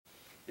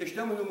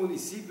Estamos no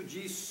município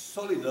de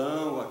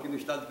Solidão, aqui no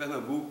estado de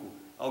Pernambuco.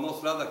 Ao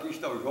nosso lado aqui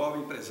está o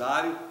jovem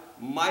empresário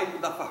Mayco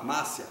da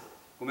Farmácia,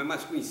 como é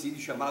mais conhecido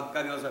e chamado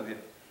carinhosamente.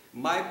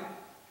 Mayco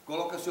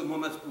coloca seu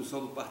nome à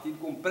disposição do partido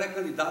como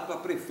pré-candidato a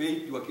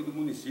prefeito aqui do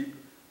município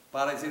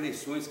para as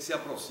eleições que se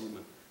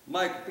aproximam.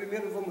 Mayco,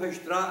 primeiro vamos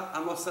registrar a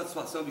nossa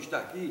satisfação de estar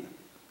aqui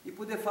e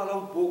poder falar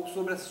um pouco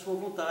sobre essa sua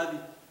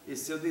vontade,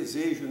 esse seu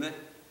desejo, né?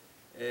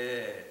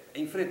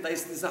 Enfrentar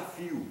esse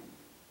desafio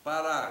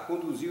para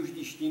conduzir os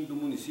destinos do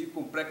município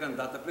como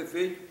pré-candidato a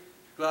prefeito,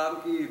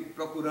 claro que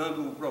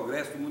procurando o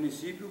progresso do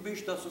município e o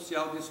bem-estar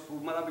social desse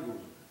povo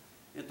maravilhoso.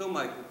 Então,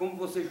 Mayco, como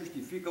você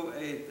justifica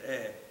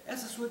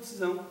essa sua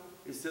decisão,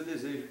 esse seu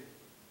desejo?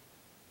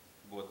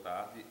 Boa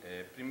tarde.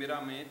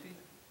 Primeiramente,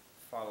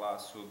 falar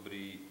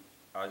sobre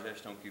a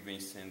gestão que vem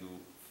sendo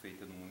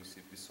feita no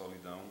município de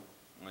Solidão,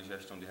 uma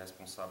gestão de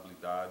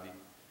responsabilidade,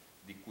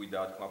 de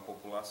cuidado com a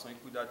população e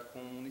cuidado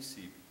com o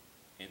município.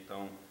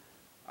 Então,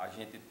 a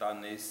gente está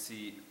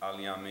nesse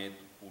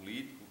alinhamento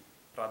político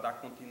para dar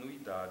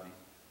continuidade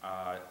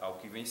ao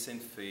que vem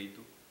sendo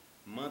feito,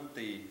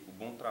 manter o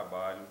bom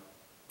trabalho,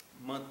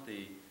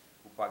 manter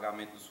o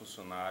pagamento dos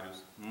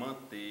funcionários,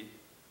 manter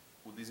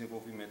o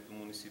desenvolvimento do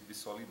município de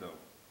Solidão.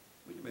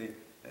 Muito bem.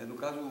 No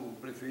caso, o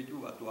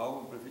prefeito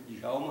atual, o prefeito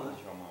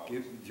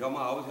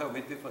Djalma Alves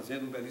realmente vem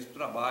fazendo um belíssimo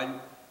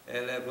trabalho,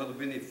 levando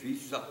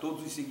benefícios a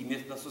todos os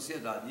segmentos da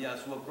sociedade. E a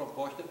sua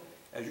proposta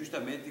é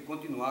justamente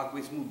continuar com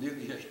esse modelo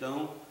de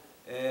gestão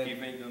que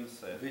vem dando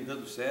certo. Vem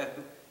dando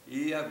certo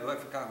e vai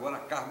ficar agora a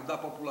cargo da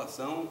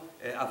população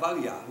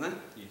avaliar, né?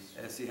 Isso.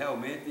 Se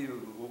realmente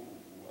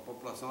a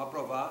população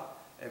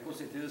aprovar, com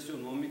certeza seu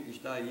nome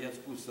está aí à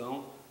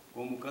disposição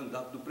como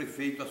candidato do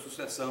prefeito à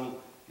sucessão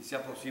que se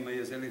aproxima aí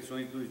as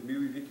eleições de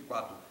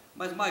 2024.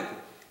 Mas, Mayco,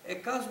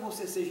 caso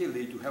você seja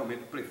eleito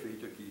realmente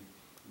prefeito aqui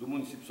do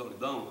município de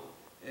Solidão,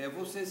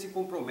 você se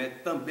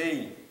compromete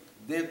também,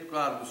 dentro,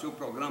 claro, do seu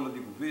programa de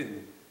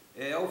governo,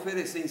 a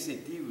oferecer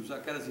incentivos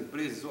àquelas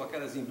empresas ou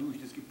àquelas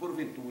indústrias que,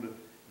 porventura,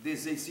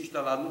 desejem se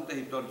instalar no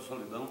território de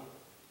Solidão?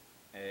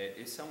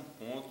 Esse é um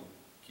ponto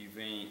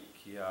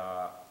que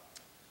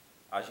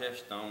a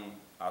gestão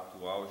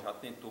atual já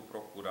tentou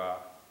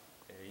procurar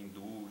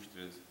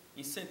indústrias,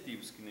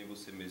 incentivos, que nem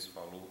você mesmo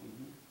falou,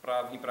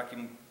 para vir para aqui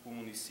para o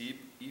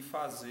município e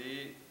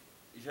fazer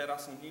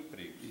geração de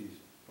empregos.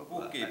 Isso.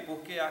 Por quê?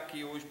 Porque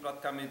aqui hoje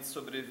praticamente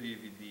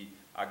sobrevive de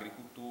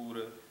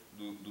agricultura,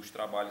 dos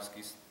trabalhos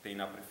que tem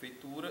na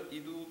prefeitura e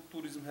do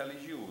turismo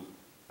religioso.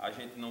 A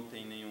gente não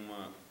tem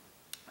nenhuma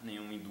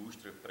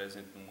indústria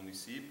presente no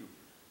município,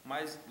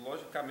 mas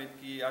logicamente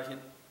que a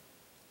gente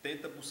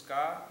tenta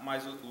buscar,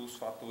 mas os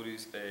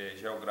fatores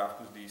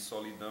geográficos de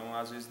Solidão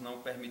às vezes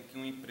não permitem que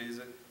uma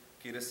empresa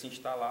queira se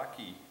instalar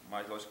aqui.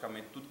 Mas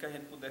logicamente tudo que a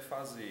gente puder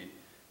fazer,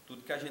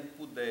 tudo que a gente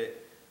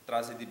puder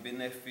trazer de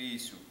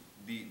benefício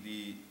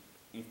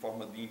em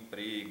forma de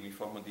emprego, em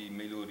forma de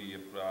melhoria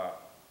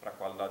para a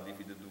qualidade de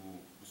vida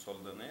do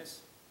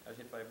solidanense, a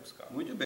gente vai buscar. Muito bem.